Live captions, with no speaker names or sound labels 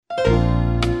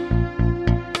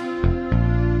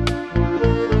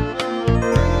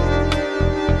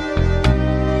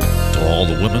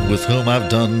with whom I've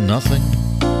done nothing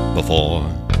before,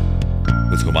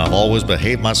 with whom I've always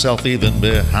behaved myself even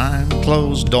behind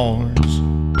closed doors,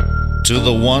 to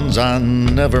the ones I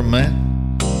never met,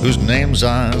 whose names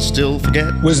I still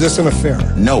forget. Was this an affair?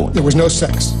 No. There was no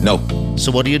sex? No.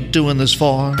 So what are you doing this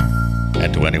for?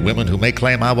 And to any women who may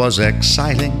claim I was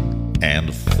exciting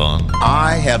and fun,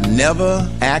 I have never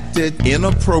acted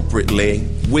inappropriately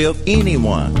with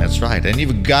anyone. that's right, and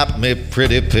you've got me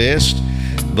pretty pissed.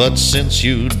 But since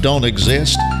you don't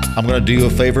exist, I'm gonna do you a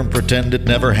favor and pretend it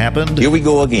never happened. Here we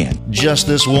go again. Just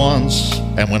this once.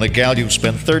 And when a gal you've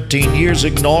spent 13 years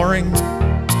ignoring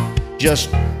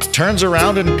just turns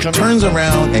around and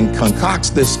concocts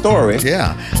this story.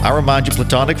 Yeah, I remind you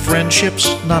platonic friendship's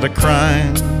not a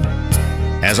crime.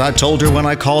 As I told her when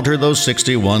I called her those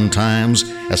 61 times.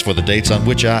 As for the dates on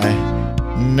which I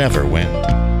never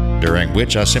went, during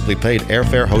which I simply paid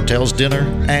airfare, hotels, dinner,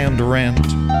 and rent.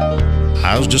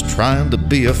 I was just trying to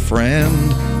be a friend,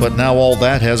 but now all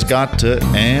that has got to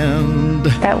end.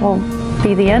 That will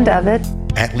be the end of it.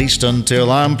 At least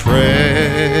until I'm president.